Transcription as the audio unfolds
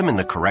them in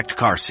the correct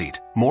car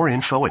seat. More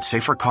info at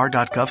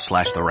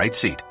safercar.gov/the right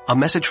seat. A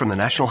message from the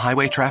National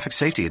Highway Traffic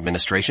Safety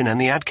Administration and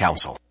the Ad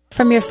Council.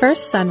 From your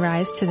first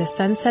sunrise to the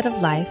sunset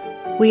of life,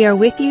 we are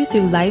with you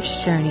through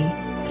life's journey.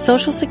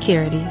 Social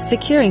Security,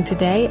 securing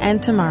today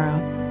and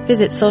tomorrow.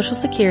 Visit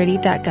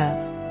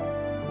socialsecurity.gov.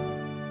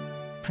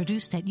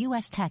 Produced at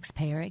U.S.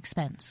 taxpayer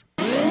expense.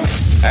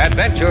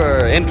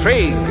 Adventure,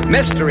 intrigue,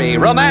 mystery,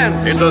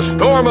 romance. It's a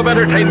storm of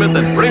entertainment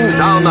that brings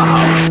down the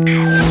house.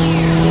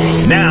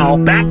 Now,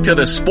 back to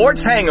the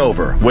Sports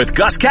Hangover with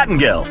Gus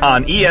Kattengill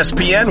on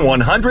ESPN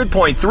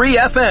 100.3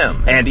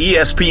 FM and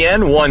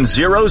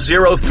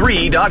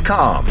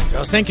ESPN1003.com.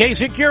 Just in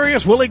case you're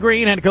curious, Willie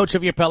Green, head coach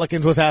of your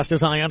Pelicans, was asked if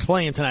Zion's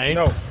playing tonight.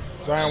 No,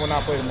 Zion will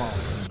not play tomorrow.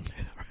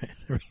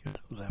 It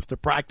was after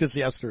practice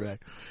yesterday.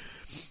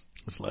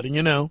 Just letting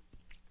you know.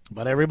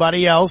 But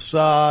everybody else,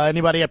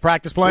 anybody at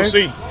practice playing? We'll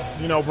see.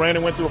 You know,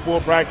 Brandon went through a full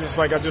practice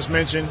like I just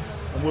mentioned,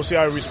 and we'll see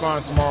how he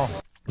responds tomorrow.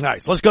 All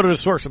right, so let's go to the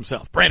source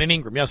himself. Brandon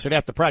Ingram, yesterday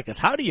after practice.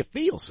 How do you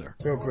feel, sir?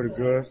 I feel pretty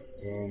good.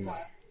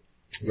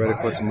 Ready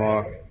for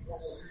tomorrow.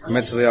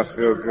 Mentally, I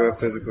feel good.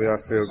 Physically, I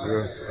feel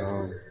good.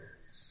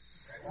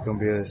 It's going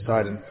to be an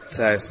exciting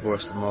task for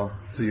us tomorrow.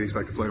 So you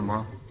expect to play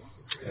tomorrow?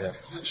 Yeah,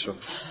 for sure.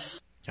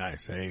 All right,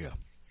 so there you go.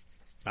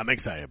 I'm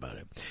excited about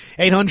it.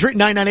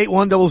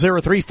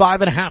 800-998-1003,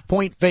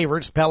 5.5-point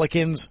favorites.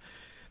 Pelicans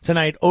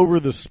tonight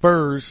over the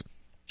Spurs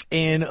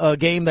in a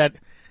game that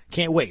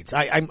can't wait.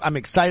 I'm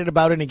excited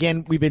about it. And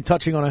again, we've been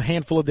touching on a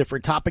handful of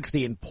different topics,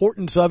 the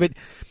importance of it.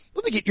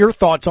 Let me get your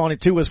thoughts on it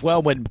too as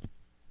well. When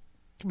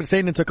I've been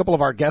saying it to a couple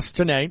of our guests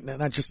tonight,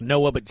 not just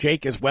Noah, but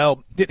Jake as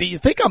well. Do you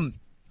think I'm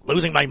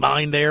losing my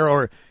mind there,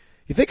 or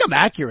you think I'm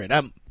accurate?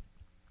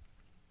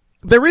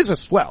 There is a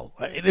swell.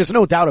 There's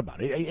no doubt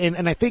about it.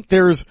 And I think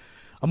there's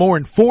a more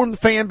informed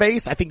fan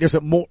base. I think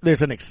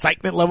there's an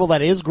excitement level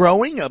that is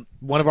growing.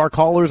 One of our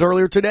callers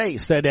earlier today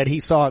said that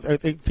he saw, I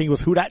think it was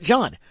Who Dat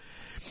John,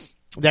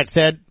 that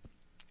said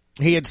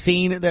he had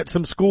seen that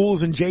some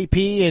schools in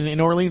JP and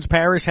in Orleans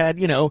Parish had,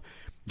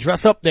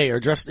 dress up day or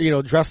dress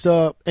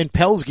in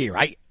Pels gear.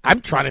 I'm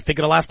trying to think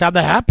of the last time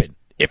that happened,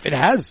 if it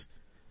has.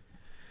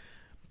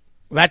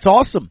 That's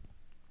awesome.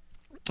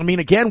 I mean,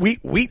 again,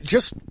 we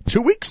just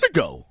 2 weeks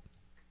ago,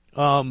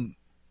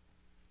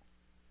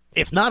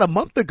 if not a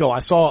month ago, I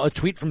saw a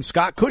tweet from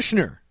Scott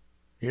Kushner.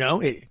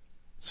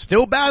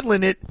 Still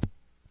battling it.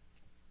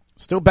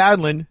 Still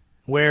battling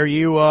where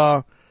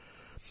you,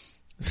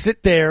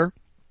 sit there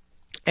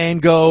and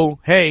go,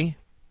 hey,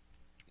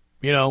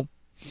 can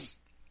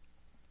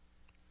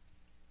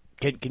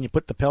you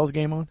put the Pels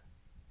game on?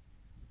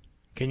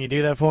 Can you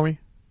do that for me?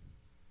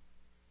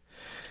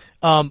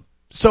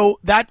 So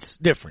that's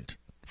different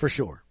for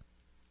sure.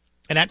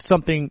 And that's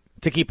something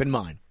to keep in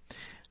mind.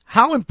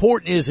 How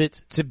important is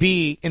it to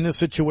be in this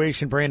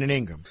situation, Brandon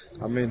Ingram?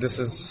 I mean, this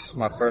is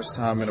my first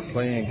time in a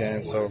playing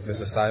game, so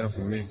it's exciting for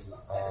me.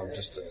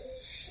 Just to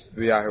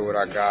be out here with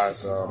our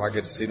guys. I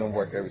get to see them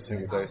work every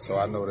single day, so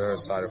I know they're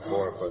excited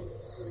for it. But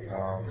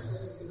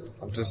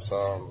I'm just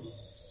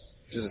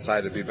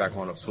excited to be back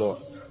on the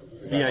floor.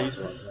 Yeah.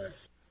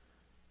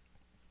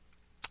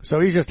 So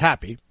he's just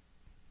happy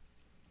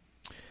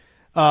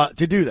to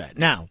do that.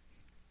 Now,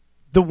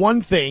 the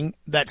one thing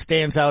that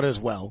stands out as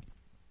well,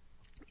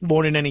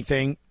 more than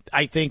anything,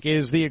 I think,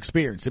 is the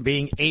experience and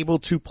being able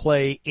to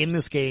play in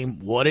this game,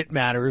 what it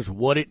matters,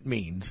 what it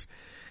means,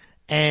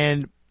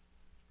 and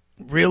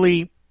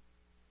really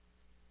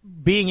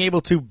being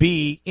able to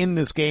be in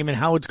this game and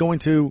how it's going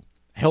to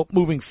help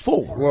moving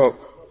forward. Well,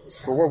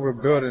 for what we're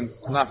building,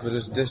 not for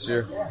this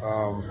year,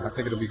 I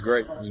think it'll be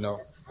great,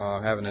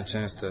 having a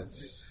chance to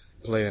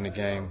play in the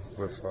game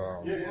with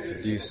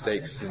these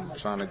stakes and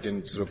trying to get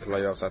into the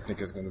playoffs. I think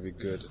it's going to be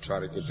good to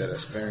try to get that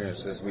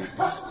experience as we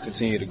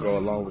continue to go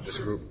along with this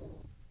group.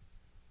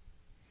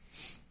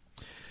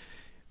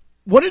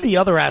 What are the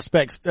other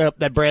aspects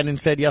that Brandon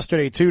said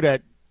yesterday too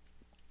that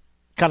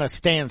kind of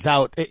stands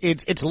out?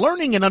 It's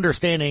learning and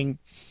understanding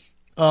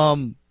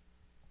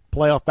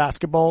playoff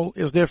basketball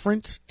is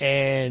different,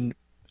 and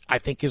I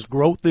think his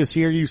growth this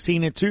year, you've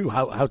seen it too.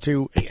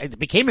 It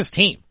became his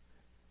team,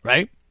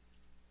 right?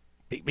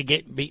 It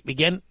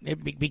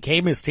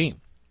became his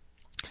team.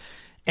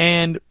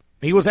 And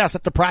he was asked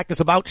at the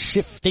practice about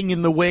shifting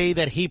in the way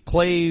that he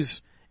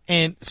plays,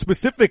 and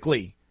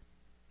specifically,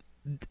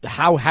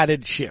 how had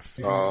it shift?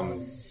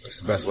 It's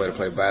the best way to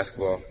play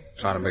basketball,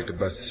 trying to make the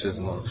best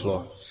decisions on the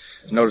floor.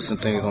 Noticing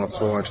things on the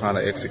floor and trying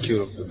to execute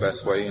them the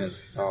best way. And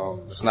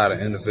it's not an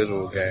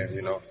individual game,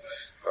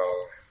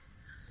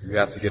 you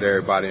have to get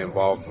everybody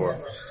involved for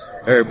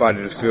everybody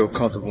to feel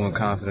comfortable and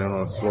confident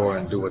on the floor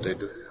and do what they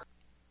do.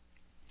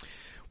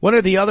 One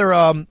of the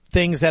other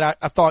things that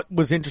I thought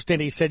was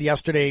interesting he said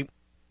yesterday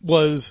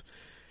was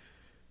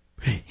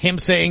him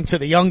saying to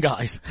the young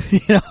guys,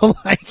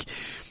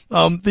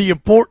 the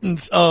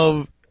importance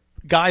of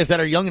guys that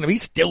are young. And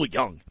he's still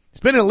young. He's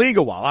been in the league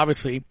a while,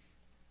 obviously,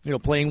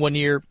 playing 1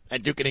 year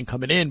at Duke and then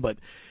coming in. But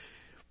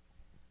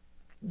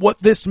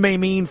what this may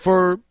mean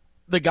for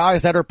the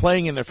guys that are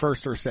playing in their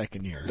first or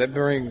second year. They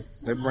bring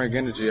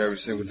energy every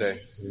single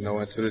day,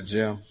 into the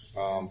gym.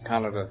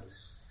 kind of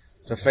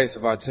the face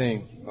of our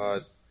team.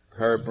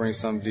 Herb brings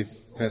something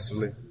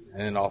defensively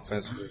and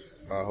offensively.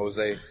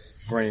 Jose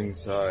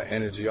brings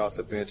energy off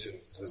the bench and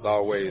is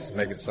always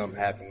making something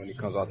happen when he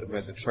comes off the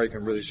bench. And Trey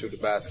can really shoot the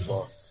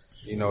basketball.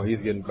 You know,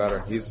 he's getting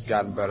better. He's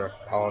gotten better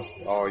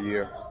all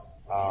year,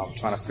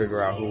 trying to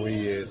figure out who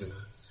he is. And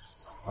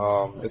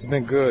it's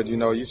been good. You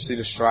know, you see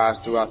the strides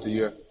throughout the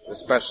year,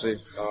 especially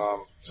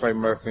Trey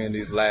Murphy in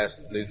these last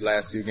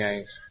few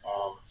games.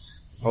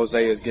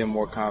 Jose is getting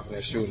more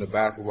confident shooting the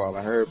basketball,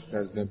 and Herb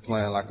has been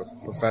playing like a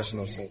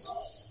professional since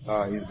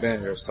he's been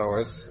here. So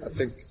I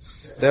think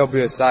they'll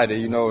be excited.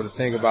 You know, the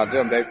thing about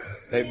them,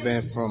 they've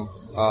been from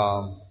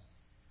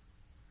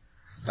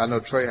I know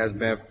Trey has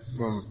been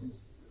from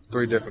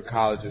 3 different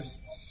colleges.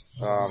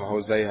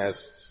 Jose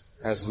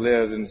has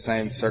lived in the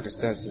same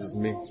circumstances as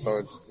me.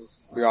 So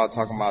we're all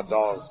talking about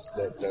dogs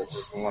that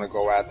just want to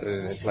go after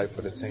it and play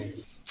for the team.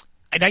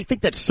 And I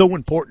think that's so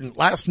important.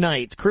 Last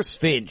night, Chris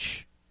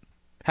Finch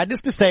had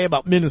this to say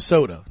about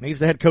Minnesota. He's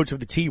the head coach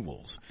of the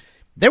T-Wolves.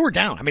 They were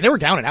down. I mean, they were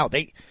down and out.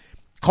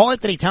 Carl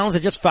Anthony Towns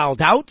had just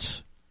fouled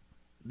out.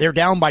 They're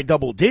down by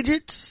double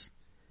digits.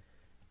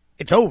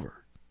 It's over.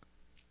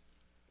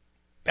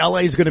 LA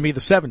is going to be the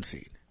 7th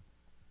seed.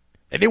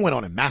 And they went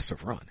on a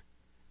massive run.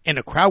 And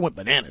the crowd went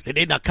bananas. They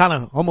did not kind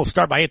of almost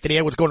start by Anthony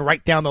Edwards going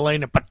right down the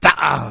lane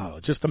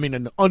and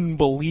an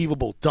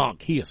unbelievable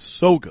dunk. He is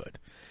so good.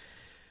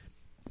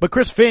 But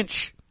Chris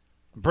Finch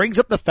brings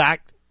up the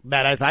fact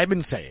that, as I've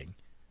been saying,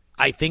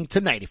 I think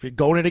tonight, if you're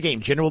going to the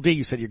game, General D,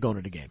 you said you're going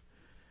to the game.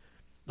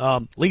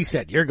 Lee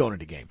said you're going to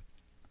the game.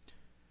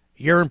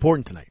 You're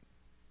important tonight.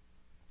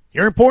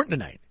 You're important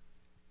tonight.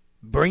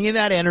 Bringing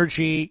that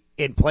energy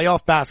in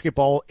playoff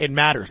basketball, it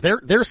matters. Their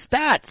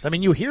stats. I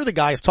mean, you hear the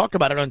guys talk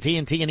about it on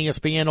TNT and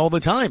ESPN all the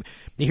time.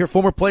 You hear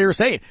former players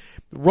say it.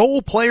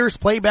 Role players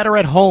play better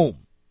at home.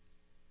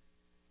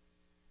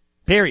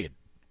 Period.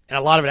 And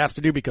a lot of it has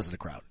to do because of the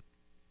crowd.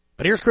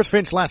 But here's Chris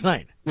Finch last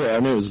night. Yeah,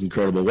 I mean, it was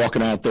incredible.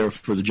 Walking out there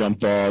for the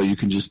jump ball, you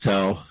can just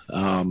tell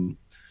that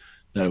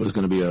it was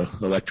going to be an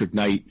electric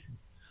night.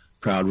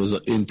 Crowd was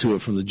into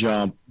it from the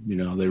jump. You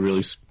know,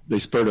 they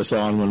spurred us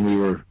on when we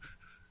were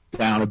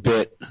down a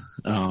bit.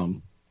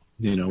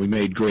 You know, we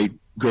made great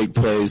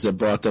plays that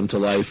brought them to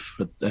life,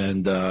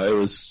 and it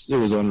was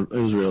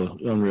unreal.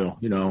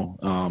 You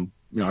know,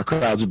 our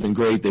crowds have been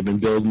great. They've been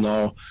building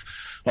all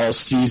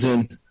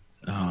season.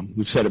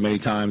 We've said it many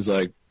times,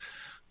 like,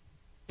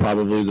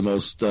 probably the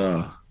most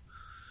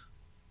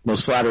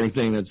flattering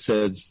thing is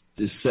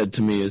said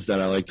to me is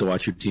that I like to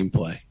watch your team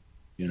play,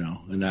 you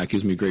know, and that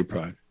gives me great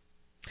pride.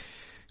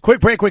 Quick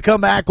break, we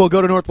come back. We'll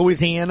go to North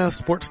Louisiana,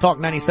 Sports Talk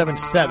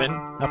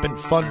 97.7 up in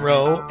Fun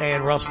Row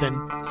and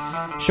Ruston.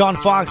 Sean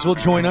Fox will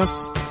join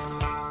us.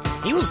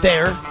 He was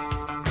there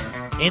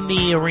in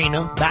the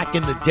arena back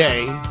in the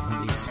day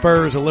when the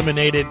Spurs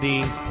eliminated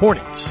the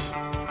Hornets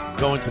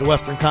going to the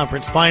Western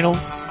Conference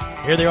Finals.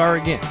 Here they are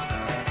again.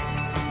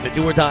 The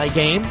do-or-die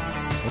game.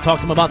 We'll talk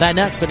to him about that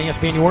next on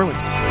ESPN New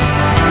Orleans.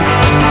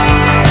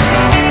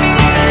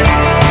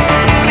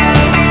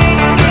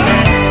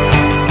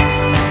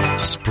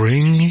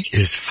 Spring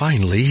is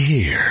finally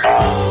here.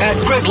 At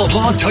Greg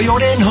LeBlanc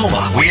Toyota in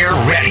Houma, we're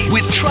ready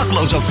with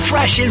truckloads of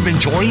fresh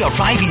inventory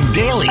arriving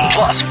daily.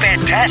 Plus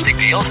fantastic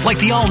deals like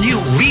the all-new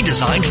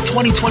redesigned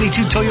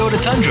 2022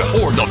 Toyota Tundra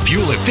or the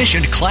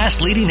fuel-efficient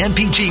class-leading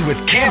MPG with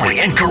Camry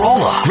and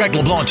Corolla. Greg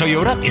LeBlanc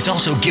Toyota is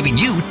also giving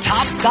you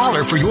top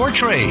dollar for your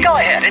trade. Go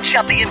ahead and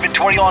shop the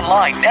inventory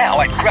online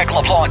now at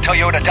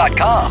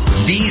GregLeBlancToyota.com.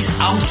 These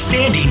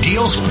outstanding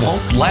deals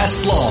won't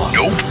last long.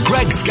 Nope.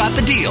 Greg's got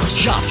the deals.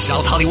 Shop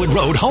South Hollywood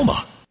Road,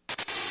 Houma.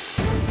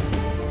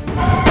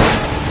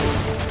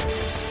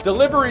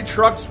 Delivery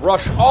trucks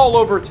rush all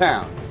over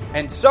town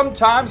and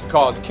sometimes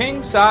cause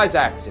king-size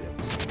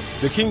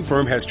accidents. The King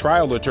Firm has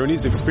trial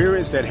attorneys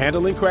experienced at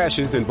handling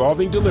crashes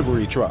involving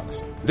delivery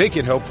trucks. They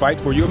can help fight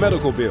for your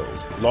medical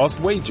bills, lost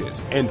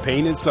wages, and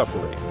pain and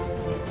suffering.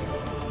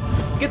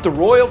 Get the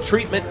royal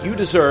treatment you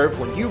deserve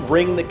when you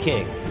ring the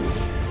King.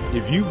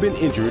 If you've been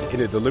injured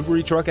in a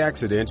delivery truck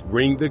accident,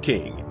 ring the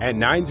King at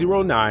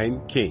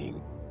 909-KING.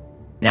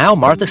 Now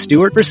Martha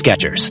Stewart for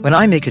Skechers. When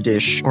I make a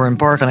dish or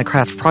embark on a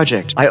craft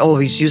project, I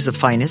always use the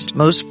finest,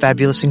 most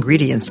fabulous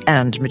ingredients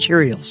and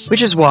materials.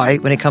 Which is why,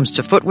 when it comes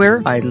to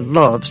footwear, I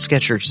love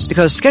Skechers.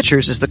 Because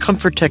Skechers is the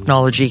comfort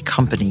technology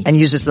company and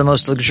uses the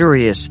most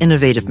luxurious,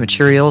 innovative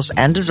materials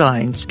and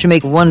designs to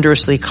make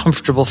wondrously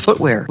comfortable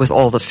footwear with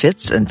all the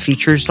fits and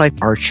features like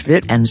Arch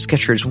Fit and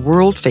Skechers'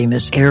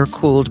 world-famous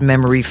air-cooled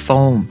memory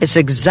foam. It's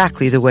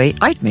exactly the way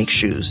I'd make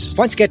shoes.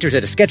 Find Skechers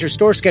at a Skechers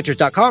store,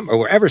 Skechers.com, or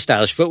wherever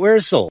stylish footwear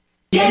is sold.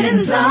 Get in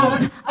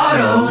zone,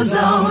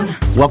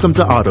 AutoZone. Welcome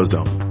to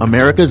AutoZone,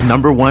 America's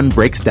 #1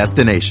 brakes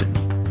destination.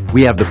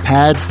 We have the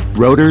pads,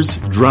 rotors,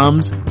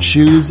 drums,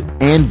 shoes,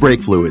 and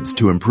brake fluids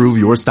to improve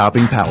your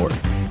stopping power.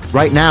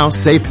 Right now,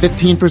 save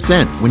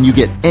 15% when you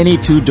get any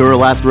 2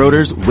 Duralast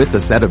rotors with a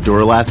set of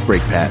Duralast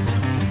brake pads.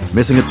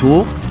 Missing a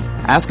tool?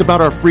 Ask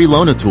about our free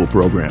Loan-A-Tool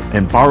program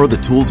and borrow the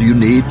tools you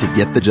need to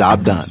get the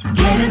job done.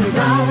 Get in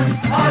zone,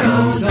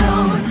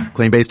 AutoZone.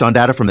 Claim based on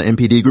data from the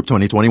MPD Group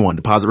 2021.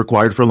 Deposit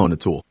required for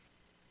Loan-A-Tool.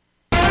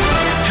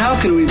 How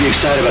can we be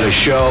excited about a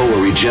show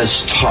where we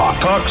just talk?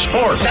 Talk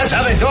sports. That's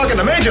how they talk in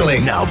the Major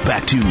League. Now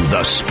back to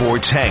the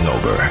Sports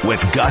Hangover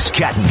with Gus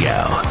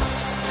Kattengell.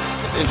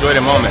 Just enjoy the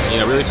moment.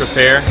 Really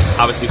prepare.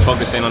 Obviously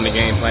focusing on the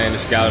game plan, the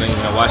scouting.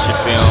 Watch your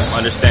film,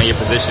 understand your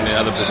position in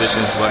other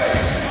positions, but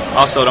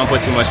also don't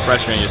put too much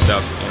pressure on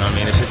yourself.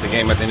 It's just a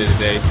game at the end of the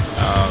day.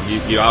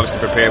 You obviously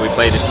prepared. We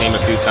played this team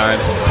a few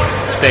times.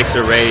 Stakes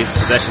are raised.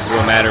 Possessions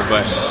will matter,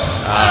 but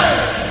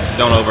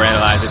don't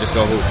overanalyze it. Just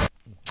go hoop.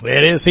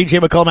 It is C.J.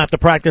 McCollum after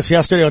practice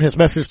yesterday on his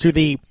message to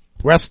the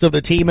rest of the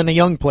team and the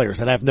young players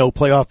that have no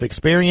playoff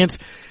experience.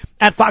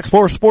 At Fox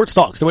Sports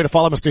Talks, the way to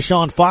follow Mr.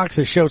 Sean Fox.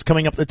 His show's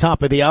coming up at the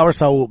top of the hour,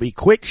 so we'll be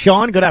quick.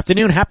 Sean, good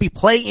afternoon. Happy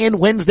Play-In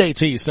Wednesday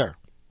to you, sir.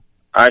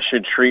 I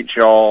should treat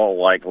y'all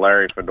like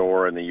Larry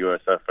Fedora and the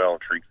USFL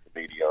treats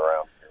the media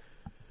around here.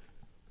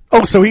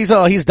 Oh, so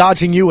he's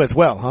dodging you as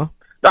well, huh?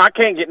 No, I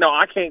can't get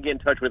in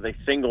touch with a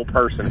single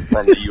person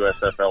from the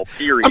USFL,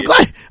 period.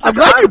 I'm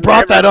glad you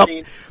brought that up.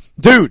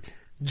 Dude,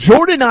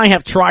 Jordan and I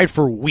have tried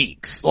for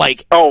weeks. I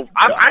have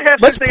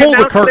let's since pull they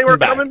the announced they were curtain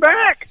coming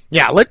back.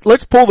 Yeah,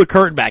 let's pull the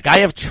curtain back. I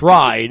have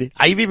tried.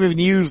 I've even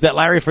used that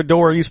Larry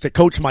Fedora used to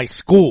coach my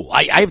school.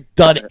 I've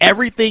done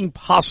everything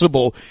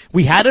possible.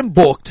 We had him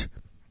booked.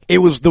 It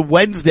was the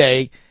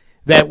Wednesday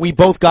that we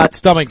both got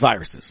stomach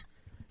viruses.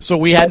 So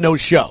we had no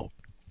show.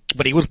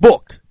 But he was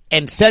booked.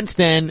 And since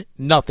then,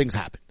 nothing's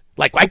happened.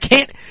 I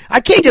can't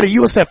get a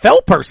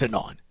USFL person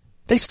on.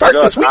 They start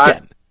this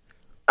weekend.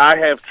 I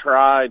have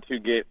tried to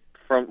get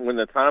from when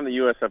the time the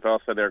USFL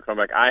said they were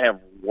coming back, I have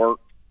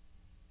worked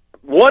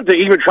to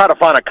even try to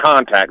find a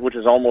contact, which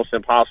is almost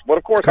impossible. But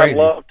of course, I'd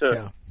love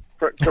to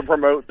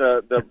promote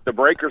the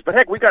Breakers. But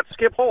heck, we got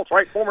Skip Holtz,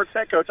 right, former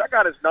tech coach. I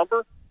got his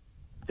number.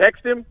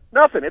 Text him.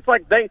 Nothing. It's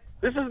like this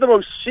is the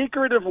most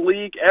secretive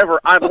league ever.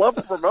 I'd love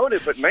to promote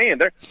it, but man,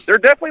 they're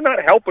definitely not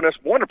helping us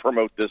want to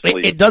promote this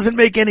league. It doesn't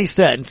make any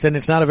sense, and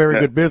it's not a very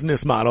good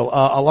business model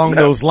along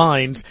those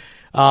lines.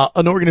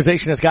 An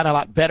organization has gotten a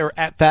lot better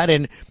at that,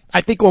 and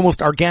I think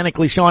almost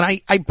organically, Sean,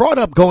 I brought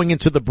up going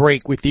into the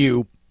break with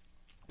you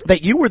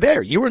that you were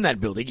there. You were in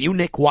that building. You,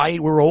 Nick White,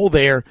 we were all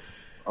there.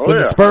 When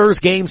the Spurs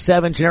Game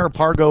 7, Gennaro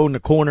Pargo in the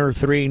corner,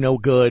 3, no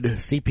good.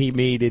 CP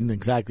Me didn't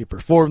exactly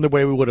perform the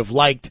way we would have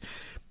liked.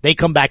 They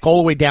come back all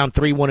the way down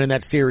 3-1 in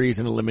that series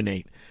and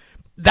eliminate.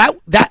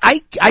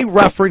 I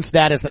reference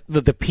that as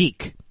the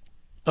peak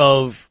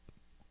of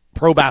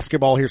pro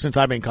basketball here since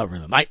I've been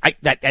covering them.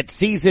 That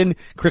season,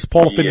 Chris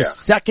Paul finished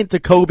second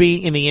to Kobe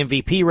in the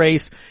MVP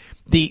race.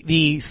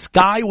 The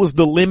sky was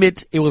the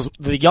limit. It was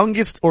the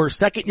youngest or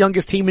second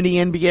youngest team in the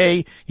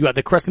NBA. You had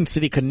the Crescent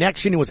City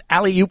Connection. It was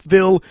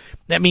Alley-Oopville.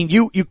 I mean,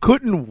 you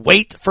couldn't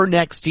wait for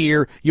next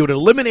year. You had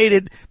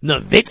eliminated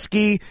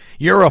Nowitzki.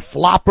 You're a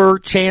flopper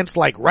chance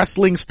like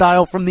wrestling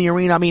style from the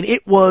arena. I mean,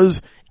 it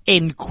was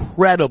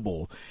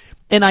incredible.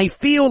 And I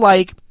feel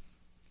like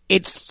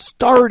it's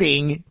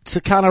starting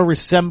to kind of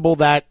resemble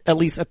that, at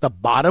least at the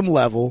bottom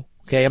level.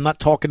 Okay. I'm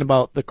not talking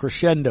about the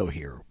crescendo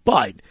here,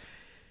 but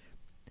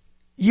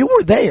you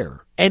were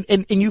there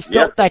and you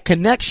felt that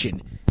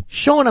connection.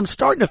 Sean, I'm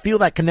starting to feel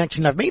that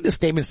connection. I've made this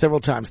statement several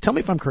times. Tell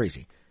me if I'm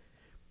crazy.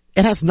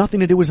 It has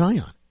nothing to do with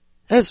Zion.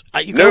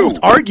 You can almost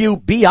argue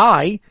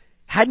BI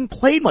hadn't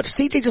played much.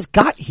 CJ just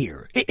got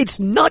here. It's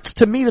nuts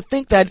to me to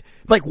think that,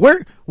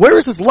 where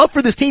is this love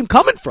for this team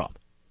coming from?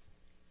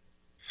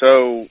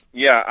 So,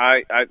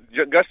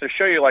 Gus, to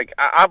show you,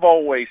 I've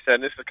always said,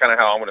 and this is kind of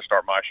how I'm going to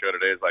start my show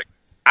today, is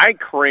I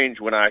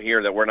cringe when I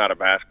hear that we're not a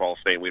basketball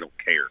state and we don't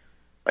care.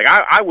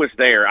 I was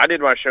there. I did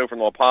my show from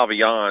La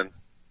Pavillon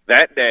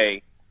that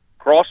day,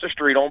 across the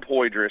street on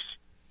Poydras,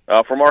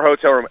 from our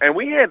hotel room, and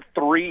we had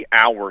 3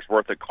 hours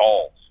worth of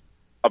calls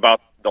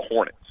about the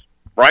Hornets,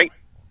 right?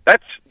 3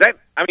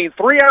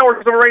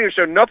 hours of a radio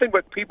show, nothing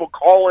but people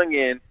calling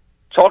in,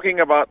 talking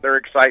about their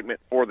excitement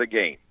for the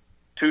game.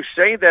 To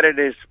say that it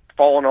has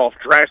fallen off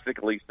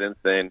drastically since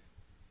then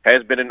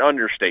has been an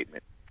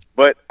understatement.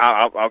 But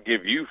I'll just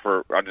give you,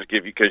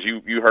 because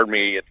you heard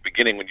me at the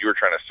beginning when you were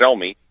trying to sell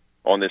me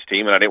on this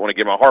team, and I didn't want to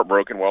get my heart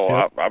broken.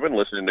 Well, I've been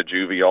listening to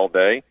Juvie all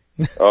day.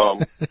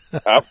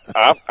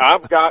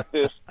 I've got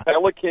this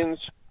Pelicans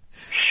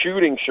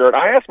shooting shirt.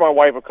 I asked my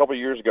wife a couple of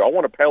years ago, I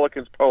want a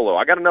Pelicans polo.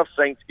 I got enough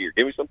Saints gear.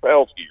 Give me some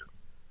Pels gear.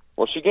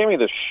 Well, she gave me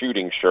this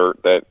shooting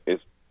shirt that is,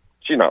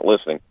 she's not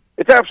listening.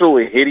 It's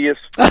absolutely hideous.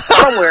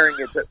 I'm wearing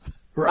it.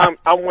 Right.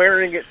 I'm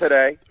wearing it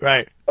today.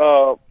 Right.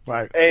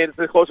 Right. And it's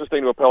the closest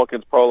thing to a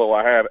Pelicans polo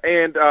I have.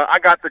 And I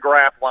got the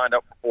graph lined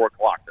up for 4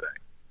 o'clock today.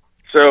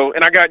 So,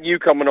 and I got you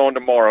coming on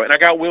tomorrow, and I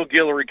got Will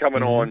Guillory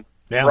coming on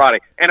Friday,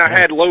 and I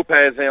had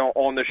Lopez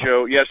on the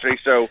show yesterday.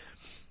 So,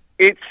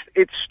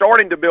 it's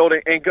starting to build.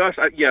 And Gus,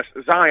 yes,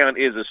 Zion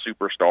is a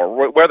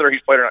superstar. Whether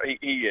he's played or not,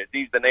 he is.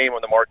 He's the name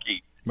on the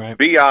marquee. Right.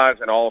 B.I.'s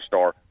an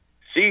all-star.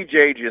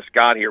 CJ just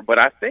got here, but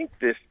I think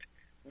this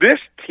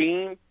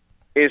team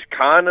is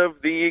kind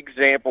of the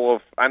example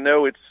of. I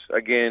know it's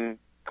again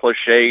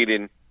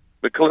cliched,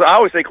 because I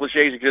always say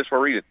cliches exist for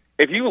a reason.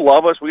 If you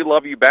love us, we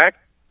love you back.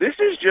 This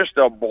is just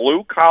a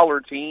blue-collar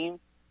team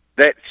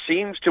that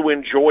seems to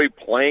enjoy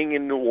playing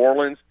in New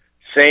Orleans,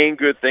 saying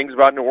good things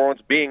about New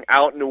Orleans, being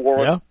out in New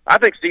Orleans. Yeah. I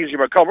think C.J.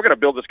 McCollum, we're going to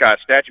build this guy a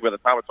statue by the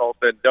time it's all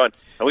said and done.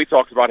 And he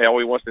talks about how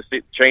he wants to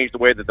change the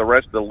way that the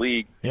rest of the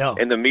league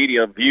and the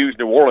media views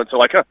New Orleans. So,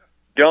 like,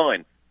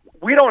 done.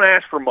 We don't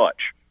ask for much.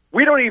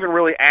 We don't even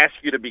really ask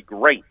you to be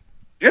great.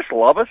 Just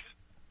love us.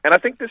 And I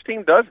think this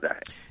team does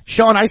that.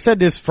 Sean, I said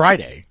this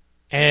Friday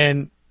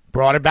and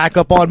brought it back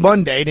up on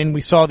Monday. Then we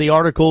saw the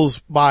articles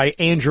by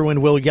Andrew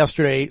and Will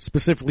yesterday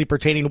specifically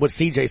pertaining to what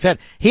CJ said.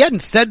 He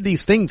hadn't said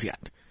these things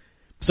yet.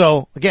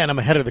 So, again, I'm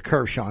ahead of the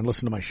curve, Sean.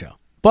 Listen to my show.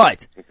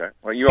 But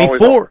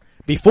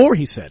before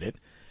he said it,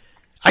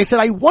 I said,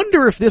 I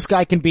wonder if this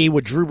guy can be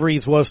what Drew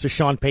Brees was to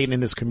Sean Payton in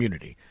this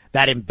community.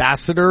 That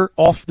ambassador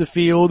off the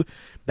field,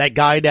 that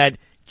guy that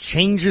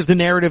changes the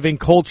narrative and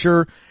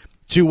culture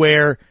to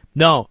where,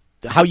 no,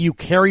 how you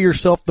carry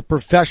yourself, the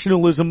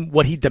professionalism,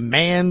 what he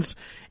demands,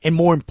 and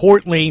more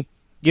importantly,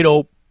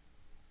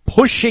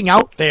 pushing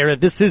out there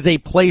that this is a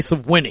place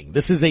of winning.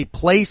 This is a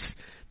place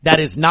that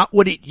is not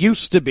what it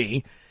used to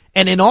be.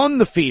 And then on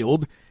the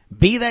field,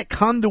 be that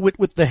conduit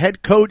with the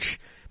head coach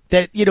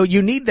that,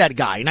 you need that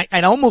guy. And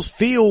I almost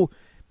feel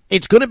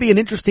it's going to be an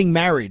interesting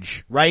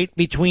marriage, right,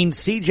 between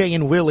CJ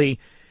and Willie,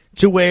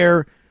 to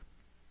where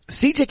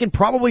CJ can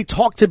probably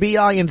talk to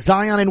B.I. and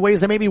Zion in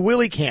ways that maybe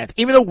Willie can't.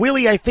 Even though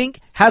Willie, I think,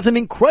 has an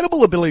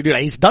incredible ability to do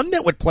that. He's done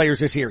that with players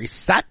this year. He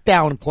sat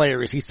down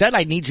players. He said,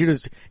 I need you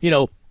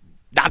to,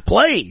 not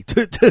play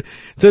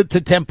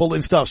to Temple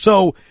and stuff.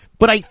 So,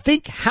 but I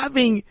think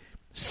having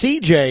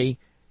CJ,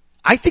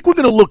 I think we're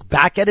going to look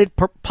back at it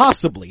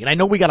possibly. And I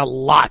know we got a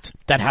lot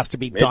that has to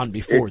be done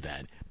before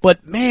that.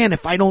 But man,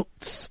 if I don't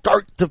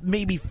start to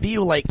maybe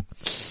feel like,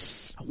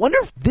 I wonder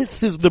if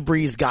this is the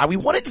Brees guy. We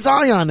wanted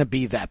Zion to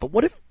be that, but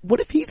what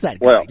if he's that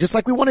guy? Well, just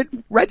like we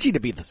wanted Reggie to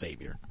be the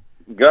savior.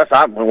 Gus,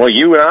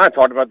 you and I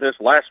talked about this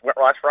last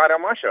Friday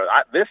on my show.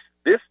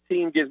 This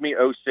team gives me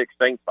 06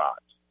 Saints vibes.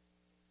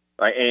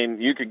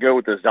 And you could go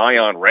with the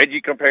Zion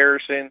Reggie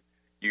comparison.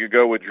 You could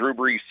go with Drew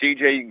Brees, CJ.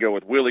 You can go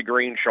with Willie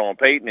Green, Sean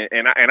Payton,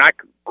 and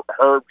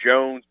Herb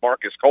Jones,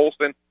 Marcus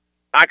Colston.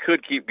 I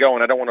could keep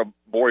going. I don't want to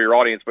bore your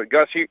audience, but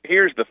Gus,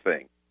 here's the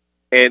thing.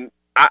 And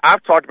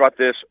I've talked about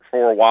this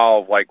for a while,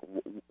 of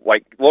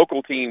like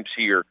local teams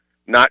here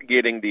not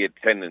getting the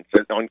attendance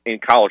in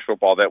college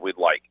football that we'd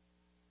like.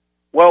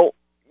 Well,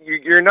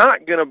 you're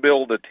not going to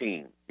build a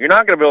team. You're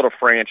not going to build a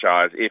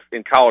franchise if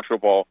in college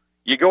football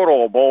you go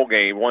to a bowl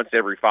game once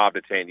every 5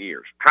 to 10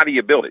 years. How do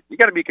you build it? You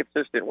got to be a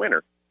consistent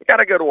winner. You got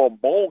to go to a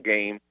bowl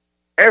game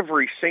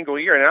every single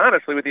year. And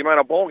honestly, with the amount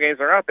of bowl games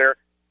that are out there,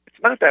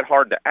 it's not that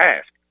hard to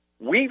ask.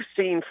 We've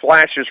seen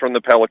flashes from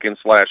the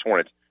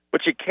Pelicans/Hornets,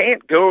 but you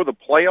can't go to the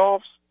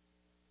playoffs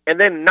and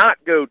then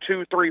not go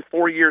 2, 3,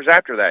 4 years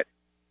after that.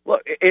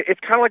 Look, it's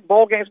kind of like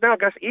bowl games now,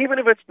 guys. Even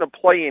if it's in the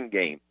play-in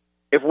game,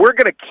 if we're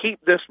going to keep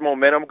this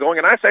momentum going,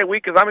 and I say we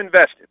because I'm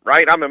invested,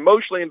 right? I'm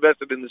emotionally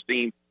invested in this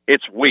team.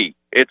 It's we.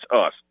 It's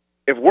us.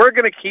 If we're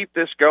going to keep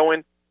this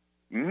going,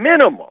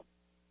 minimum,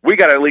 we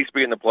got to at least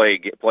be in the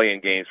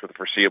play-in games for the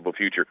foreseeable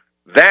future.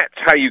 That's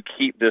how you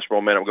keep this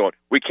momentum going.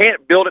 We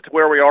can't build it to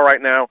where we are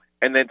right now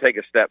and then take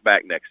a step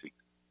back next season.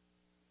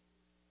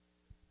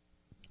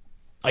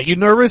 Are you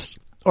nervous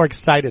or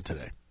excited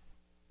today?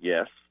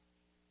 Yes.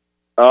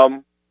 I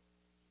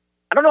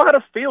don't know how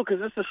to feel because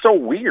this is so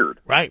weird.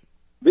 Right.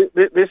 Is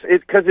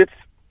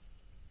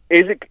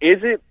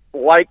it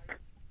like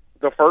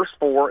the first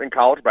four in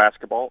college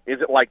basketball?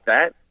 Is it like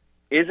that?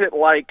 Is it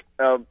like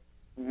a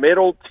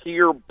middle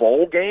tier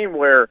bowl game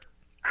where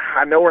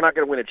I know we're not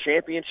going to win a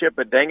championship,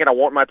 but dang it, I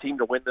want my team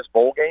to win this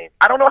bowl game?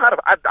 I don't know how to.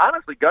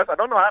 Honestly, Gus, I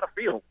don't know how to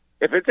feel.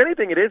 If it's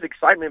anything, it is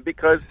excitement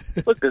because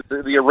look,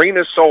 the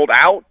arena's sold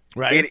out.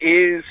 Right. It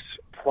is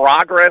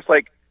progress.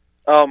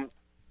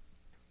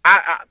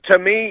 To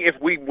me, if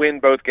we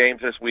win both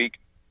games this week,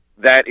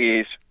 that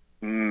is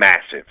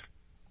massive.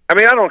 I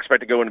mean, I don't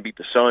expect to go in and beat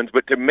the Suns,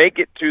 but to make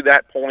it to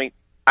that point,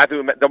 I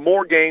think the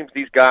more games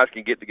these guys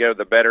can get together,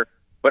 the better.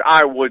 But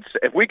I would say,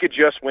 if we could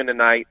just win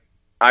tonight,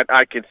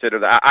 I'd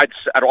consider that. I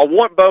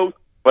want both,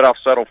 but I'll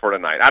settle for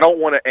tonight. I don't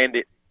want to end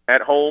it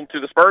at home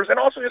to the Spurs. And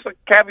also, just a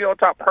caveat on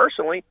top,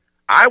 personally,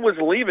 I was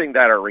leaving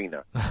that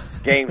arena,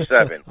 Game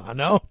 7. I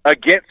know.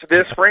 Against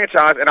this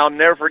franchise, and I'll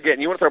never forget.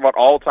 And you want to talk about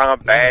all-time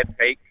bad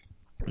takes?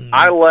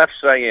 I left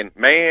saying,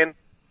 man,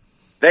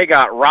 they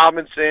got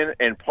Robinson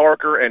and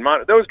Parker and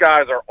those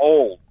guys are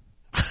old.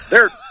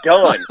 They're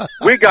done.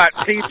 We got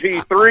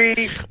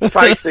CP3,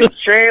 Tyson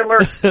Chandler.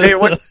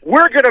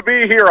 We're going to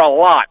be here a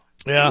lot.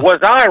 Yeah.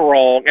 Was I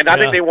wrong? And I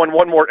think they won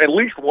at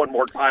least one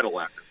more title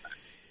after that.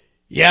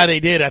 Yeah,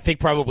 they did. I think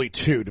probably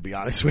 2, to be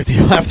honest with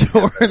you,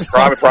 afterwards.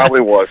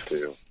 Probably was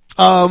 2.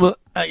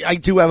 I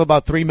do have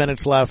about 3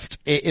 minutes left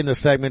in the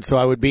segment, so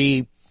I would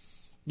be,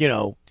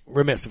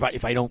 remiss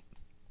if I don't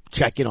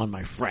check in on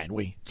my friend.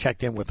 We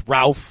checked in with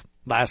Ralph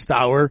last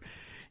hour.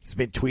 He's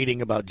been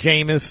tweeting about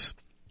Jameis.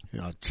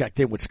 Checked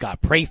in with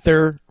Scott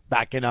Prather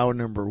back in hour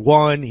number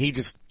 1. He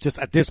just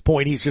at this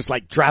point, he's just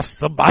like draft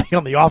somebody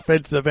on the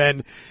offensive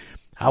end.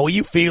 How are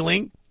you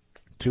feeling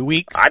 2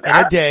 weeks and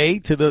a day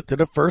to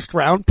the first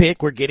round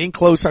pick. We're getting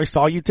closer. I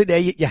saw you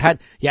today. You had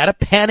a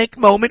panic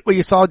moment where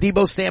you saw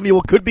Deebo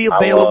Samuel could be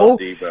available.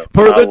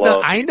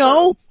 I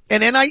know.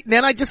 And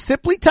then I just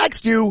simply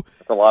text you.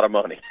 That's a lot of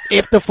money.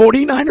 If the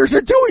 49ers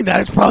are doing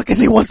that, it's probably because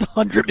he wants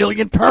 $100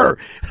 million per.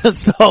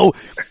 So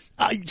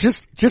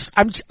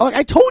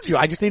I told you,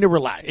 I just need to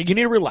relax. You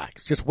need to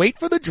relax. Just wait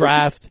for the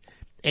draft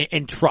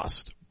and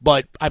trust.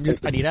 But I need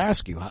to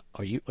ask you,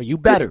 are you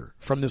better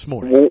from this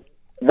morning?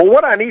 Well,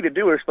 what I need to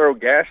do is throw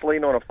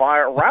gasoline on a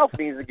fire. Ralph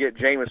needs to get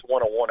Jameis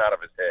 101 out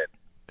of his head.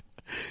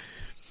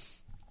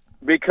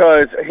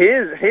 Because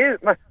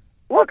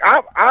look,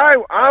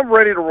 I'm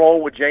ready to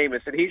roll with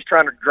Jameis, and he's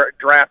trying to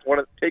draft one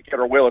of Pickett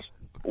or Willis.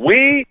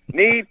 We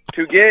need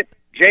to get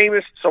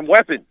Jameis some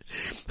weapons.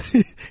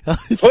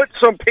 Put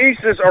some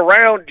pieces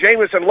around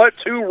Jameis and let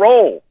two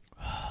roll.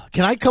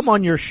 Can I come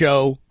on your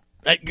show?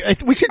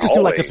 We should just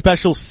do like a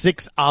special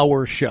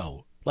 6-hour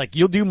show. Like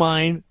you'll do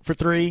mine for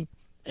 3,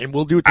 and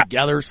we'll do it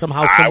together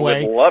somehow, some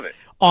way. I would love it.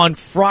 On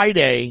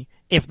Friday,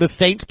 if the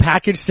Saints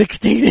package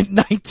 16 and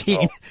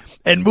 19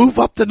 and move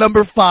up to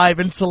number 5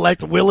 and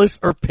select Willis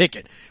or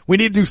Pickett, we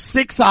need to do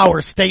 6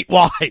 hours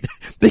statewide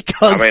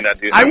because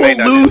I will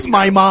lose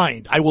my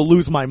mind. I will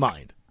lose my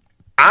mind.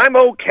 I'm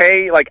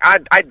okay. Like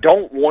I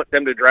don't want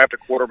them to draft a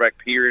quarterback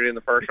period in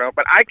the first round,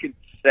 but I can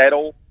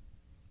settle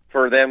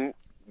for them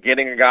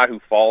getting a guy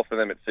who falls to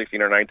them at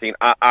 16 or 19.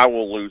 I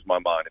will lose my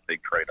mind if they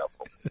trade up.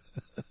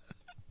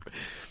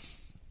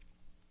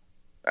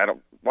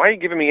 Why are you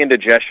giving me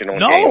indigestion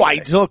on I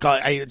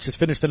just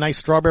finished a nice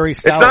strawberry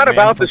salad. It's not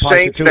about the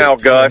Saints now,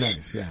 Gus.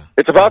 Nice, yeah.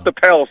 It's about the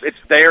Pels. It's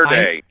their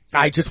day.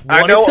 I just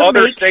wanted to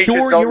make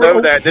sure you're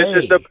okay. That.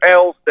 This is the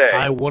Pels day.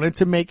 I wanted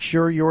to make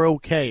sure you're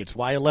okay. It's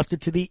why I left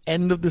it to the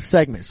end of the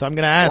segment. So I'm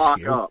going to ask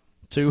you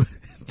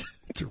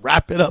to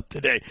wrap it up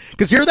today.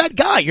 Because you're that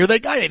guy. You're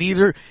that guy that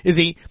either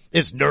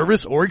is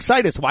nervous or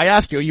excited. So I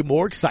asked you, are you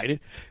more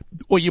excited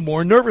or are you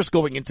more nervous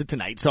going into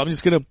tonight? So I'm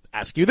just going to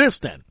ask you this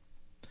then.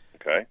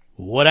 Okay.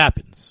 What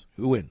happens?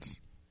 Who wins?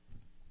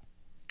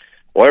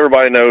 Well,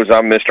 everybody knows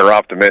I'm Mr.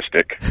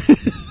 Optimistic.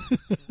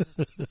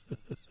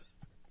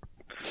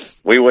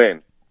 We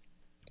win.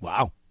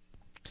 Wow.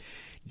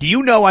 Do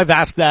you know I've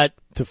asked that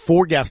to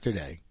 4 guests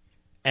today,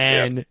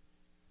 and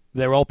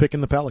they're all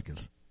picking the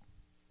Pelicans,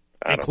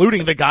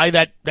 including the guy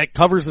that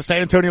covers the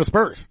San Antonio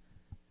Spurs.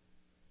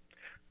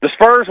 The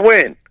Spurs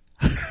win.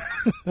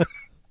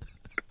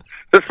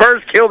 The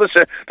Spurs kill the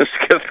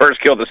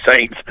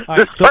Saints.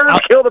 Right, the Spurs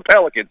kill the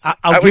Pelicans.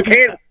 I'll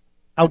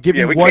give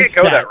you one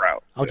stat. Go that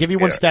route. I'll give you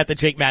one stat that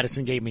Jake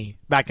Madison gave me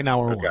back in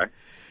hour 1.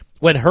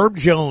 When Herb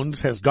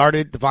Jones has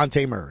guarded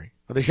DeJounte Murray.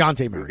 He's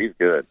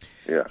good.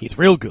 Yeah. He's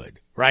real good,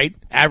 right?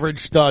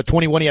 Averaged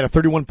 21. He had a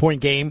 31-point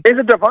game. Is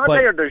it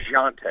Devontae or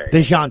DeJounte?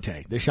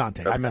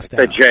 DeJounte. I messed that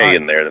up. The J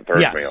in there that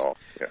throws me off.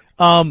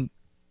 Yeah.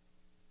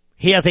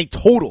 He has a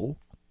total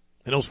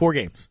in those 4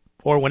 games,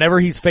 or whenever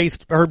he's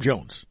faced Herb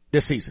Jones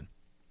this season,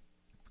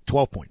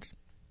 12 points.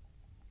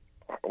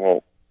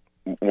 Well,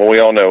 we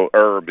all know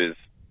Herb is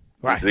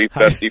the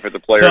best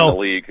defensive player in the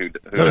league who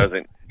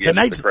doesn't get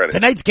the credit.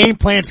 Tonight's game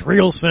plan's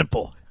real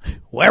simple.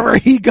 Wherever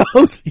he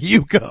goes,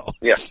 you go.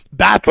 Yeah.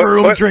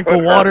 Bathroom, drink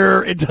of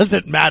water, it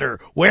doesn't matter.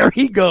 Where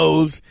he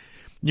goes,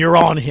 you're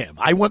on him.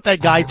 I want that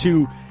guy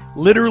to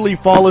literally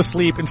fall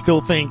asleep and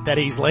still think that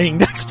he's laying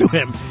next to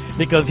him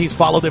because he's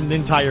followed him the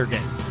entire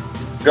game.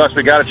 Gus,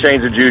 we got to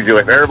change the juju.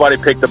 If everybody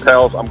picked the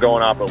Pels, I'm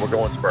going off, but we're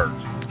going Spurs.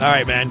 All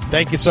right, man.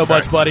 Thank you so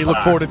much, buddy. Look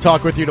forward to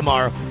talking with you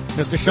tomorrow.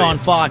 Mr. Sean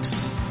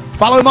Fox.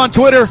 Follow him on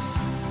Twitter.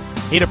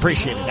 He'd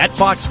appreciate it. At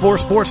Fox 4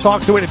 Sports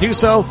Talk's the way to do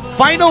so.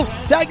 Final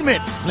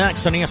segments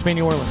next on ESPN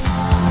New Orleans.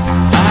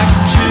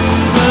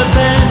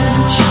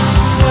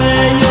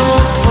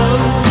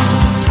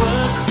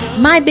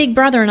 My big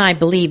brother and I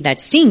believe that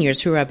seniors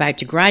who are about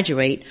to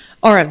graduate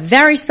are a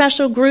very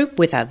special group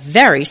with a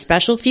very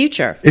special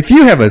future. If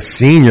you have a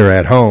senior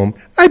at home,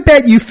 I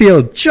bet you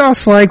feel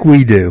just like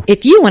we do.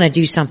 If you want to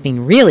do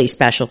something really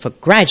special for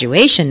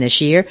graduation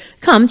this year,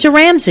 come to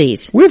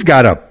Ramsey's. We've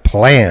got a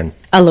plan.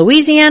 A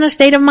Louisiana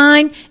state of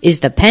mind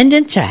is the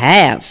pendant to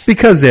have.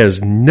 Because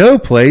there's no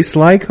place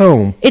like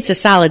home. It's a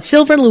solid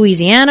silver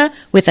Louisiana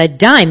with a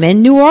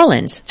diamond New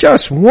Orleans.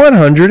 Just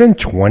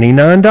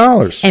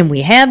 $129. And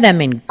we have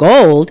them in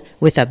gold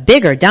with a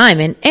bigger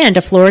diamond and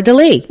a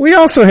fleur-de-lis. We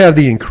also have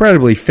the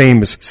incredibly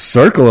famous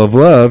Circle of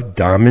Love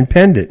diamond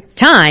pendant.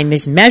 Time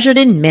is measured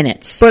in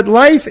minutes. But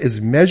life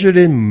is measured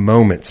in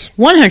moments.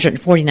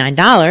 $149,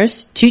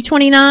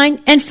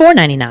 $229, and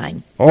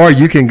 $499. Or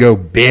you can go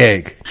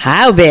big.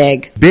 How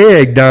big?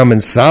 Big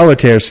diamond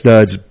solitaire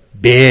studs.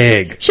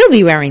 Big. She'll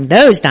be wearing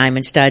those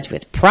diamond studs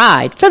with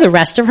pride for the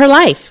rest of her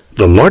life.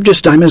 The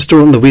largest diamond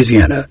store in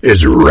Louisiana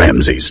is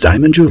Ramsey's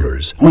Diamond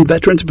Jewelers on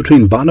Veterans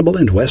between Bonneville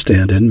and West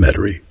End and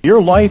Metairie.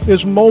 Your life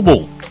is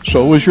mobile.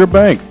 So is your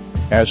bank.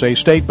 As a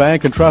State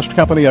Bank and Trust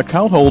Company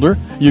account holder,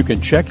 you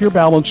can check your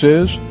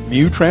balances,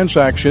 view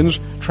transactions,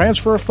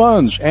 transfer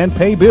funds, and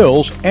pay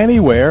bills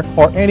anywhere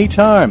or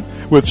anytime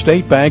with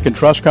State Bank and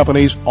Trust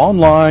Company's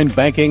online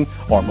banking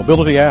or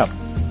mobility app.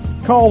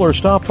 Call or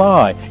stop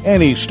by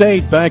any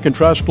State Bank and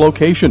Trust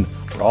location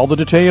for all the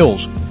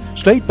details.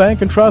 State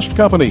Bank and Trust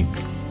Company.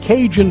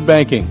 Cajun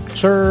Banking.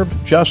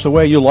 Served just the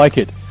way you like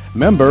it.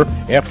 Member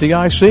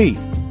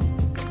FDIC.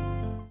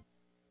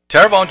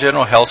 Terrebonne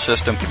General Health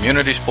System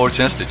Community Sports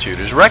Institute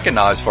is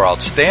recognized for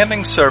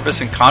outstanding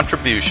service and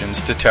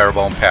contributions to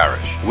Terrebonne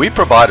Parish. We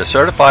provide a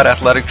certified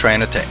athletic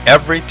trainer to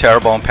every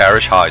Terrebonne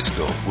Parish high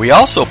school. We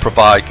also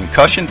provide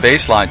concussion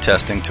baseline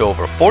testing to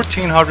over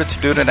 1,400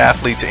 student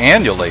athletes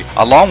annually,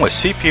 along with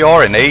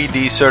CPR and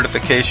AED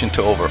certification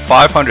to over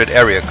 500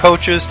 area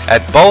coaches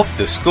at both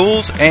the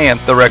schools and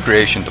the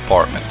recreation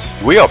departments.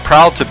 We are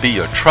proud to be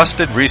your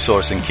trusted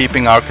resource in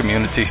keeping our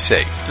community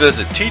safe.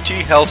 Visit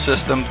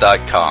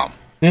tghealthsystem.com.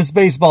 This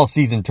baseball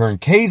season turned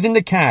K's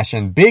into cash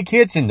and big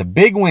hits into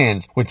big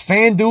wins with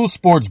FanDuel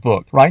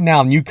Sportsbook. Right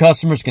now, new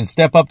customers can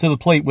step up to the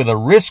plate with a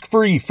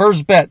risk-free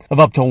first bet of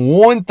up to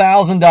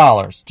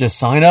 $1,000. Just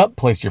sign up,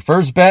 place your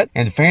first bet,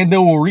 and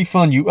FanDuel will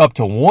refund you up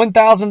to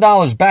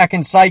 $1,000 back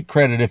in site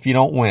credit if you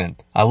don't win.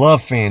 I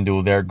love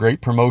FanDuel. There are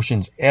great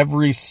promotions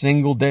every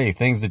single day,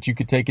 things that you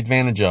could take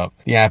advantage of.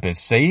 The app is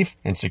safe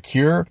and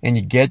secure, and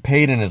you get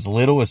paid in as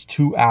little as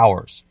 2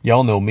 hours.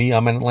 Y'all know me.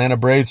 I'm an Atlanta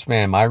Braves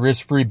fan. My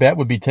risk-free bet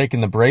would be taking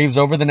the Braves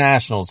over the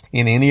Nationals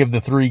in any of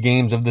the 3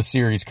 games of the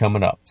series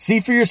coming up.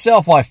 See for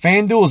yourself why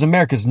FanDuel is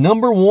America's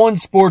 #1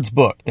 sports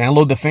book.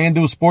 Download the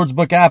FanDuel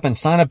Sportsbook app and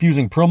sign up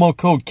using promo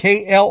code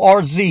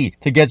KLRZ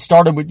to get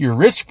started with your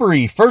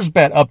risk-free first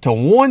bet up to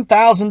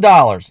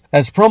 $1,000.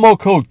 That's promo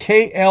code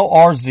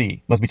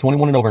KLRZ. Must be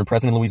 21 and over and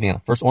present in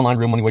Louisiana. First online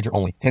real money wager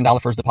only.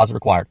 $10 first deposit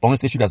required.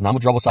 Bonus issued as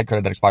non-withdrawable site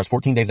credit that expires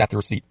 14 days after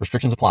receipt.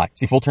 Restrictions apply.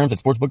 See full terms at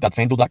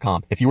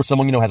sportsbook.fanduel.com. If you or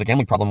someone you know has a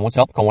gambling problem and wants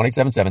help, call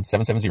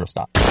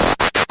 1-877-770-STOP.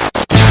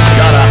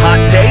 Got a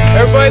hot take?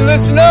 Everybody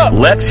listen up.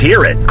 Let's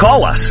hear it.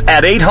 Call us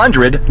at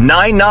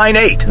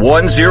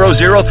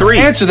 800-998-1003.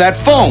 Answer that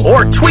phone.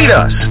 Or tweet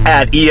us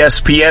at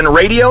ESPN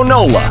Radio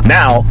NOLA.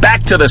 Now,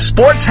 back to the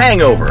Sports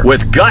Hangover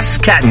with Gus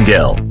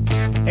Kattengill.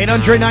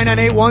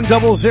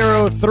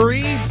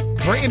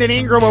 800-998-1003. Brandon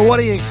Ingram or what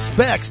he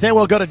expects. Then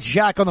we'll go to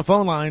Jack on the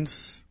phone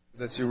lines.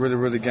 That you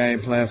really game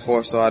plan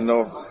for, so I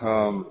know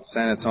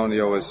San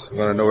Antonio is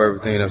going to know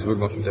everything that we're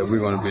going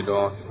to be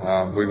doing.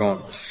 We're going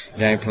to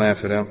game plan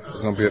for them. It's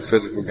going to be a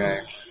physical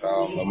game,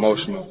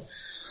 emotional,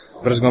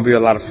 but it's going to be a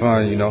lot of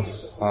fun,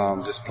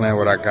 just playing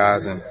with our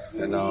guys and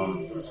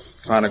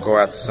trying to go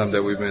after something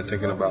that we've been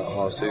thinking about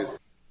all season.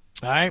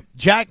 All right,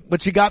 Jack,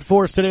 what you got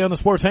for us today on the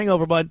Sports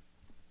Hangover, bud?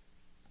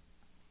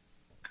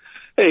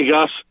 Hey,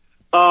 Gus.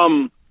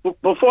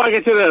 Before I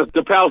get to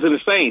the Pals and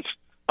the Saints,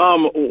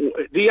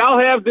 do y'all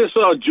have this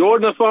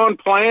Jordan-a-thon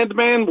planned,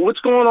 man? What's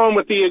going on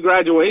with the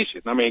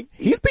graduation?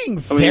 He's being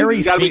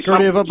very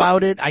secretive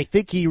about it. I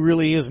think he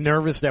really is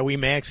nervous that we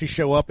may actually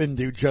show up and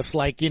do just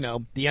like, the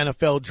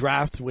NFL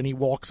draft when he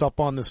walks up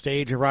on the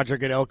stage and Roger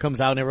Goodell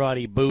comes out and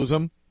everybody boos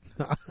him.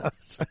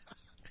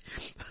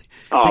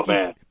 Oh,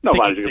 man.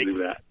 Nobody's going to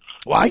do that.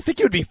 Well, I think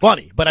it would be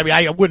funny, but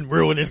I wouldn't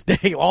ruin his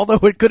day,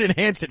 although it could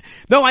enhance it.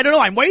 No, I don't know.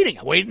 I'm waiting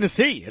to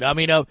see it.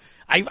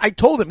 I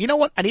told him, you know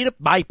what? I need to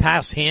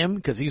bypass him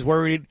because he's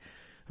worried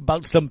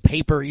about some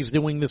paper he's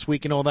doing this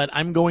week and all that.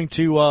 I'm going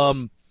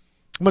to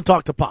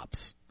talk to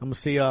Pops. I'm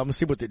gonna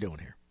see what they're doing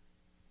here.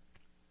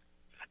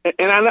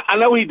 And I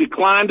know he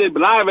declined it,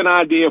 but I have an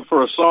idea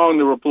for a song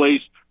to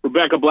replace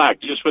Rebecca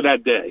Black just for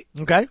that day.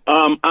 Okay.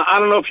 I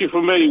don't know if you're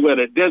familiar with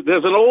it.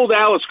 There's an old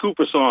Alice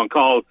Cooper song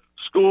called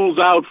School's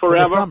Out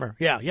Forever. For the summer.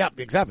 Yeah,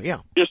 exactly, yeah.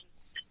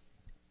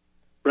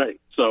 Right.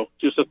 So,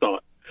 just a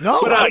thought.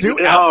 No, but I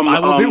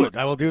will do it.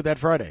 I will do it that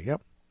Friday.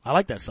 Yep. I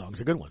like that song.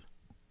 It's a good one.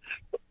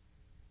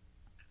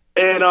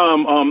 And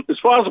as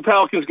far as the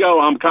Pelicans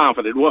go, I'm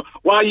confident. Well,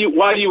 while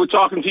you were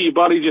talking to your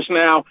buddy just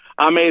now,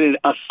 I made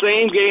a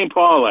same game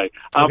parlay.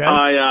 Okay.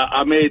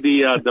 I made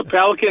the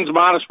Pelicans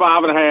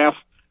 -5.5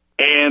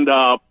 and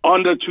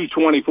under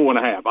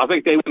 224.5. I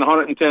think they win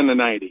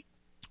 110-90.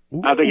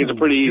 Ooh, I think it's a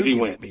pretty easy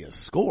win. Me a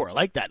score. I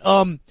like that.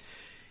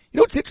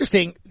 What's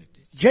interesting?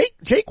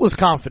 Jake was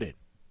confident.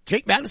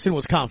 Jake Madison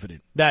was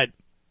confident that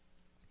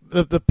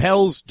the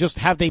Pels just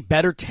have a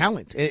better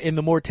talent and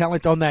the more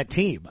talent on that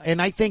team.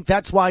 And I think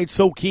that's why it's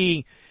so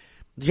key,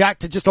 Jack,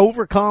 to just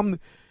overcome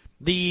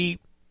the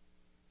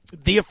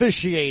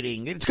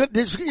officiating. You're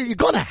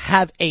going to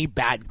have a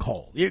bad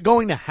call. You're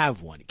going to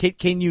have one.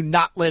 Can you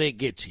not let it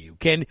get to you?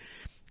 Can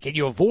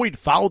you avoid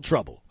foul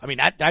trouble?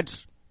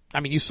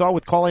 You saw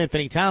with Karl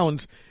Anthony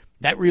Towns,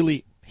 that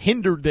really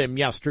hindered them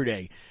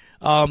yesterday.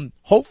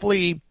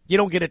 Hopefully you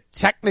don't get a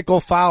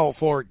technical foul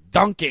for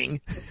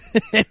dunking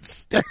and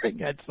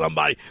staring at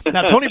somebody.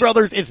 Now, Tony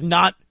Brothers is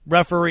not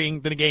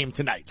refereeing the game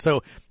tonight,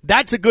 so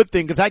that's a good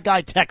thing because that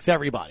guy texts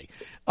everybody.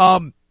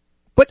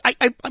 But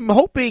I'm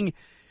hoping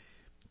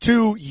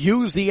to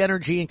use the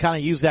energy and kind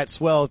of use that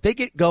swell. If they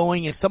get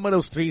going, if some of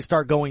those threes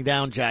start going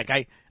down, Jack,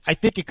 I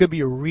think it could be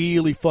a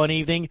really fun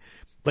evening.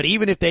 But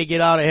even if they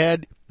get out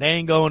ahead, they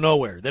ain't going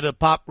nowhere. They're the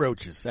pop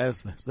roaches,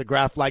 as the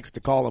Graph likes to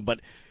call them. But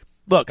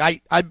look,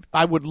 I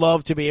would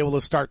love to be able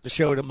to start the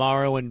show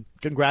tomorrow and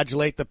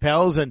congratulate the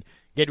Pels and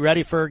get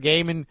ready for a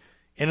game in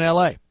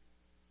LA.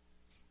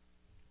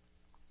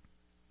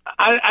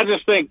 I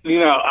just think,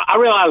 I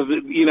realize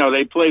that,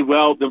 they played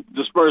well, the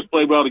Spurs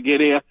played well to get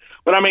here,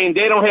 but I mean,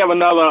 they don't have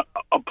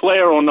a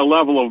player on the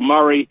level of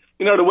Murray,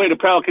 the way the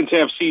Pelicans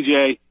have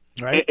CJ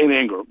right. and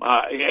Ingram,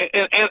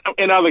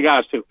 and other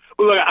guys too.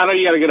 Well, look, I know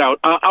you got to get out.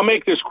 I'll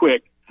make this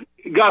quick.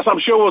 Gus, I'm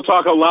sure we'll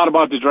talk a lot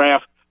about the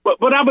draft, but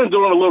I've been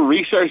doing a little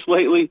research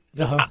lately.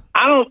 Uh-huh.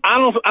 I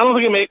don't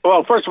think it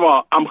well, first of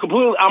all, I'm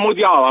with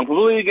y'all. I'm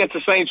completely against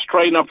the Saints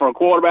trading up for a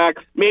quarterback,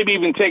 maybe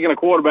even taking a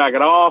quarterback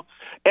at all.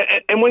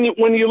 And when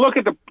you look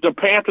at the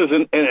Panthers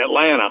in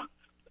Atlanta,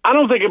 I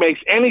don't think it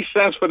makes any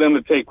sense for them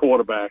to take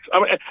quarterbacks.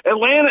 I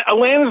mean,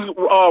 Atlanta's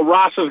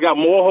roster's got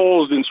more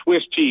holes than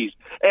Swiss cheese,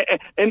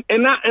 and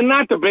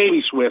not the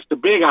baby Swiss, the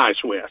big eye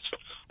Swiss.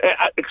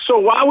 So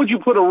why would you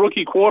put a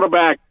rookie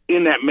quarterback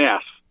in that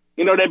mess?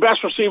 Their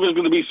best receiver is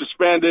going to be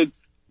suspended.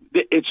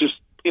 It's just,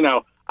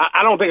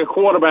 I don't think a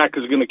quarterback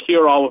is going to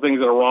cure all the things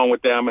that are wrong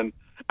with them. And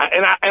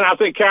I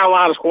think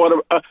Carolina's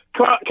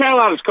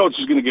coach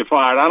is going to get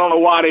fired. I don't know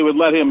why they would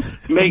let him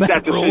make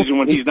that decision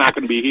when he's not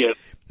going to be here.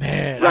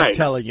 Man, right. I'm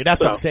telling you,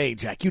 that's what I'm saying,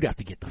 Jack. You'd have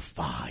to get the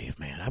 5,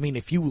 man. I mean,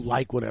 if you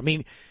like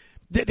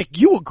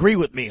you agree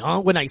with me,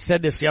 huh? When I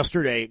said this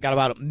yesterday, got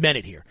about a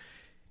minute here.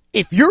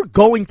 If you're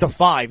going to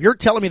 5, you're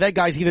telling me that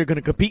guy's either going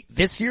to compete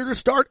this year to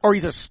start or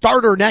he's a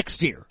starter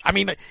next year. I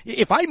mean,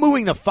 if I'm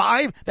moving to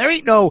 5, there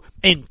ain't no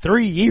in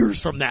 3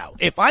 years from now.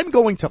 If I'm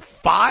going to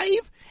 5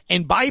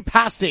 and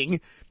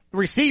bypassing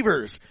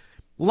receivers,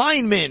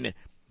 linemen,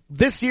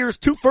 this year's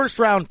 2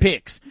 first-round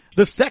picks,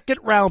 the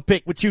second-round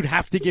pick, which you'd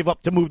have to give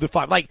up to move to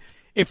 5. Like,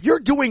 if you're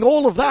doing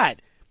all of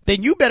that,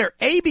 then you better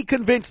A, be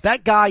convinced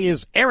that guy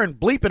is Aaron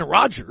Bleepin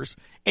Rodgers,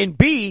 and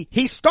B,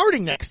 he's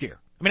starting next year.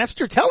 I mean, that's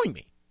what you're telling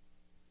me.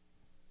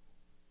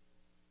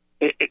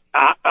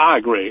 I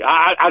agree.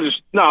 I'm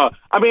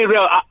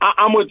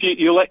with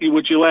you.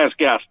 With your last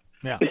guest.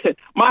 Yeah.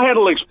 My head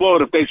will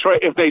explode if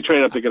they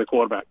trade up to get a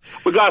quarterback.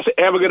 But guys,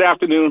 have a good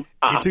afternoon.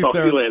 You too, talk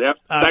sir. to you later.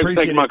 Thanks for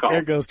taking my call.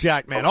 There goes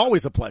Jack, man.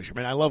 Always a pleasure,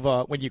 man. I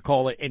love when you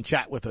call it and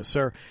chat with us,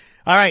 sir.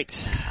 All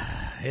right.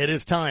 It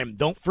is time.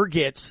 Don't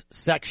forget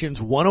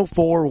sections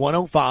 104,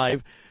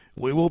 105.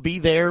 We will be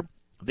there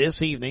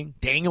this evening.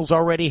 Daniel's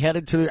already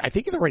headed I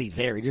think he's already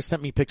there. He just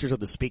sent me pictures of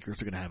the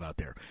speakers we're going to have out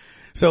there.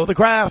 So the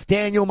Graph,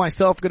 Daniel,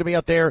 myself are going to be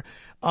out there.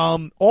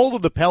 All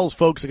of the Pels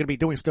folks are going to be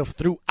doing stuff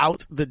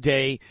throughout the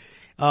day,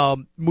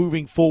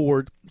 moving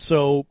forward.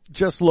 So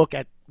just look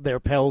at their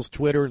Pels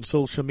Twitter and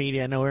social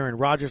media. I know Aaron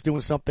Rodgers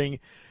doing something.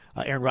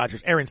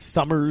 Aaron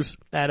Summers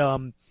at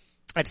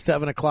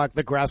 7:00.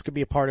 The Graph's going to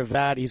be a part of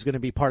that. He's going to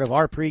be part of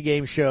our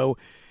pregame show.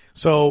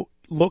 So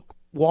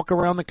walk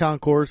around the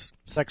concourse,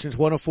 sections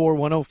 104,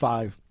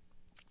 105.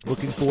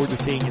 Looking forward to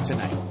seeing you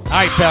tonight. All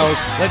right, Pels,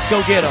 let's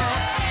go get them.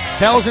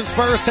 Pels and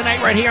Spurs tonight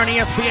right here on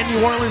ESPN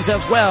New Orleans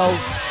as well.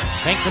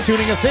 Thanks for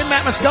tuning us in.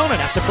 Matt Moscona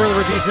after further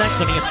reviews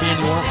next on ESPN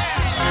New Orleans.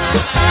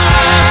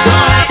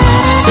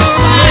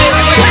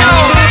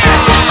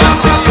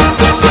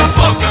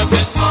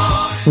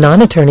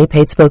 Non-attorney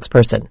paid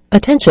spokesperson.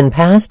 Attention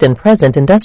past and present industrial